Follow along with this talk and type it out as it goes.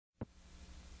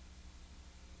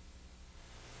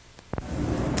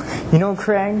You know,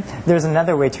 Craig, there's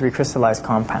another way to recrystallize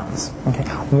compounds, okay?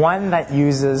 One that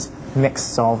uses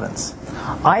mixed solvents.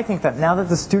 I think that now that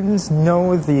the students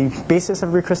know the basis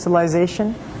of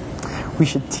recrystallization, we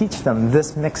should teach them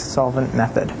this mixed solvent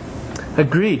method.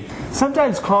 Agreed.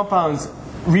 Sometimes compounds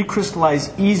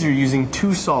recrystallize easier using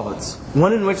two solvents,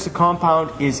 one in which the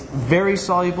compound is very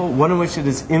soluble, one in which it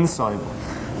is insoluble.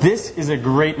 This is a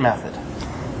great method.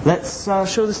 Let's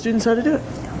show the students how to do it.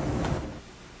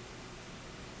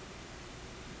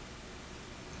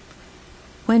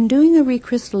 When doing a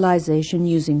recrystallization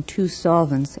using two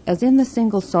solvents, as in the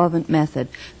single solvent method,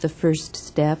 the first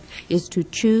step is to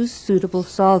choose suitable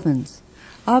solvents.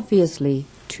 Obviously,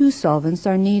 two solvents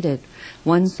are needed.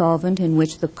 One solvent in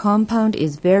which the compound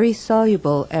is very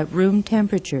soluble at room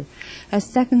temperature, a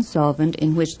second solvent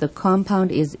in which the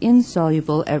compound is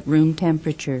insoluble at room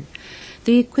temperature.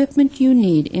 The equipment you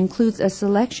need includes a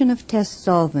selection of test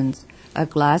solvents, a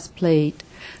glass plate,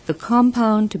 the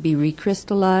compound to be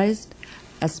recrystallized,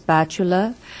 a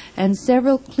spatula, and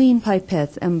several clean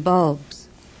pipettes and bulbs.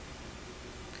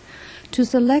 To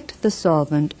select the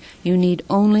solvent, you need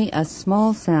only a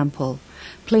small sample.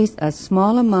 Place a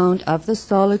small amount of the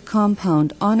solid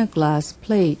compound on a glass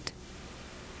plate.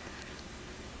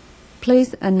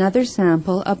 Place another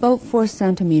sample about 4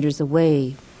 centimeters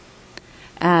away.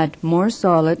 Add more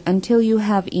solid until you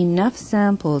have enough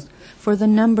samples for the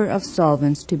number of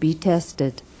solvents to be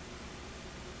tested.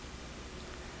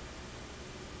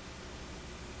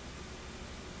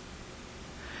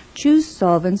 Choose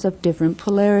solvents of different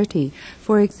polarity,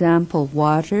 for example,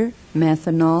 water,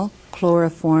 methanol,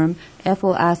 chloroform,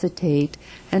 ethyl acetate,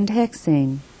 and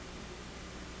hexane.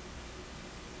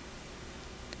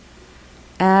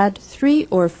 Add 3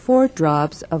 or 4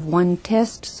 drops of one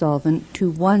test solvent to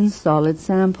one solid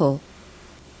sample.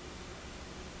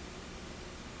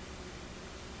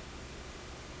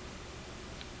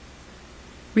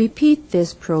 Repeat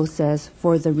this process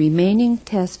for the remaining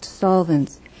test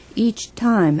solvents, each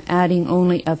time adding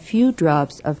only a few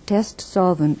drops of test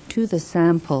solvent to the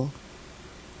sample.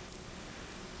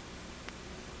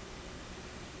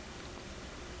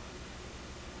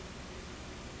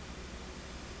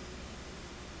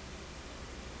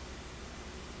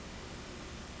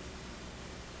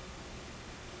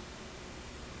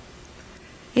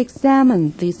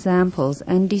 Examine the samples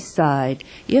and decide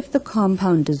if the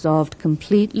compound dissolved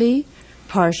completely,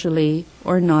 partially,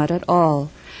 or not at all.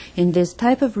 In this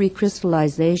type of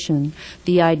recrystallization,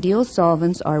 the ideal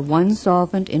solvents are one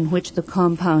solvent in which the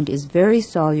compound is very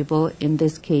soluble, in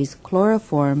this case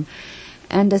chloroform,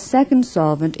 and a second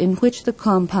solvent in which the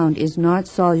compound is not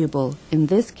soluble, in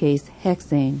this case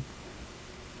hexane.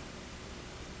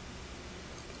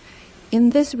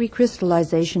 In this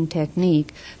recrystallization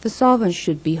technique, the solvent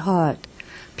should be hot.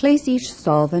 Place each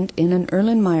solvent in an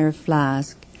Erlenmeyer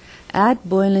flask. Add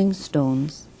boiling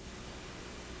stones.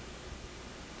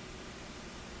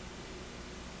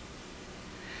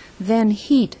 Then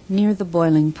heat near the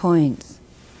boiling points.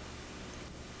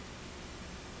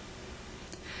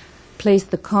 Place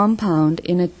the compound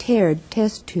in a tared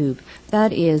test tube,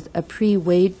 that is, a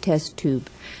pre-weighed test tube,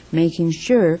 making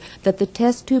sure that the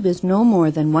test tube is no more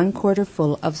than 1/4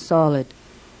 full of solid.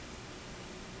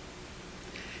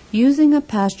 Using a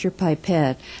pasture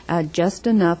pipette, add just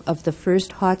enough of the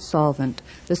first hot solvent,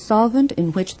 the solvent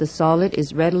in which the solid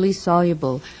is readily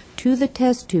soluble, to the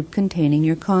test tube containing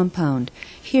your compound.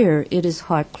 Here it is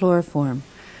hot chloroform.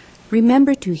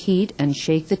 Remember to heat and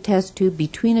shake the test tube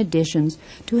between additions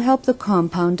to help the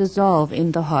compound dissolve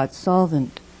in the hot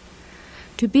solvent.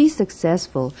 To be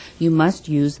successful, you must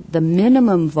use the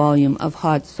minimum volume of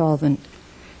hot solvent,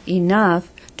 enough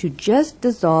to just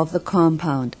dissolve the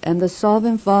compound, and the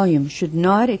solvent volume should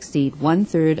not exceed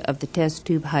 1/3 of the test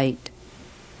tube height.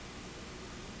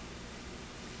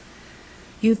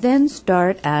 You then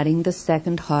start adding the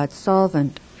second hot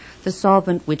solvent, the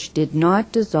solvent which did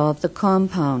not dissolve the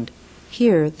compound,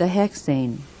 here the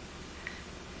hexane.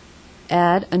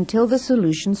 Add until the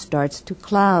solution starts to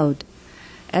cloud.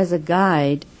 As a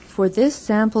guide, for this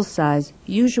sample size,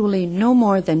 usually no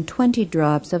more than 20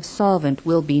 drops of solvent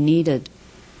will be needed.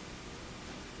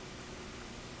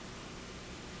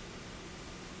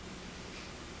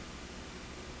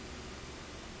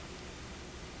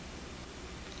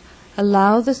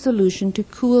 Allow the solution to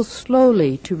cool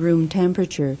slowly to room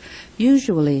temperature.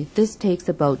 Usually, this takes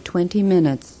about 20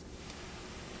 minutes.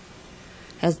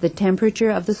 As the temperature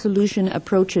of the solution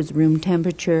approaches room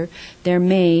temperature, there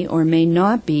may or may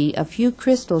not be a few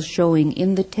crystals showing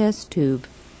in the test tube.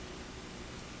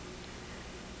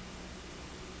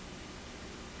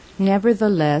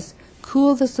 Nevertheless,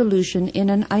 cool the solution in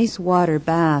an ice water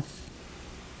bath.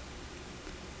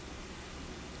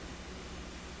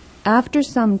 After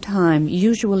some time,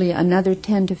 usually another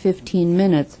 10 to 15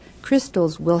 minutes,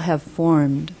 crystals will have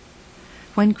formed.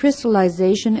 When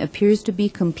crystallization appears to be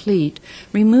complete,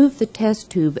 remove the test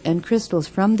tube and crystals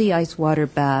from the ice water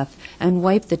bath and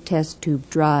wipe the test tube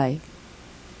dry.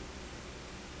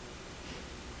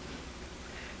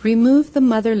 Remove the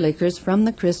mother liquors from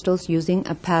the crystals using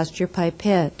a pasture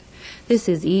pipette. This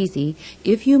is easy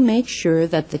if you make sure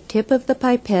that the tip of the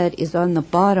pipette is on the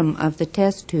bottom of the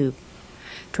test tube.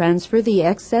 Transfer the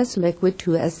excess liquid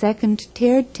to a second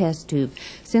tiered test tube,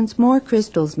 since more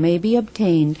crystals may be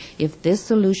obtained if this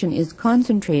solution is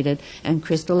concentrated and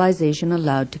crystallization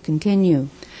allowed to continue.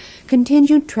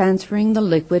 Continue transferring the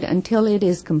liquid until it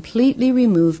is completely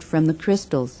removed from the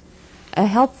crystals. A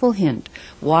helpful hint: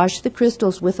 wash the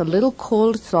crystals with a little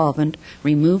cold solvent,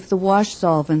 remove the wash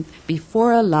solvent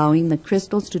before allowing the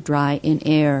crystals to dry in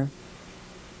air.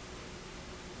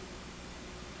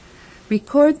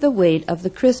 Record the weight of the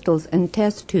crystals and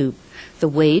test tube. The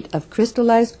weight of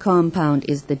crystallized compound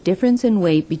is the difference in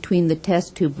weight between the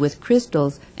test tube with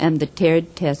crystals and the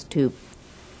tiered test tube.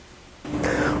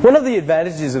 One of the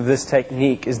advantages of this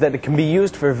technique is that it can be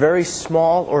used for very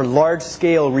small or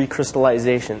large-scale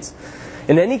recrystallizations.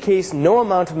 In any case, no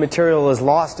amount of material is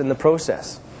lost in the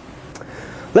process.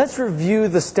 Let's review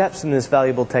the steps in this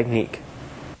valuable technique.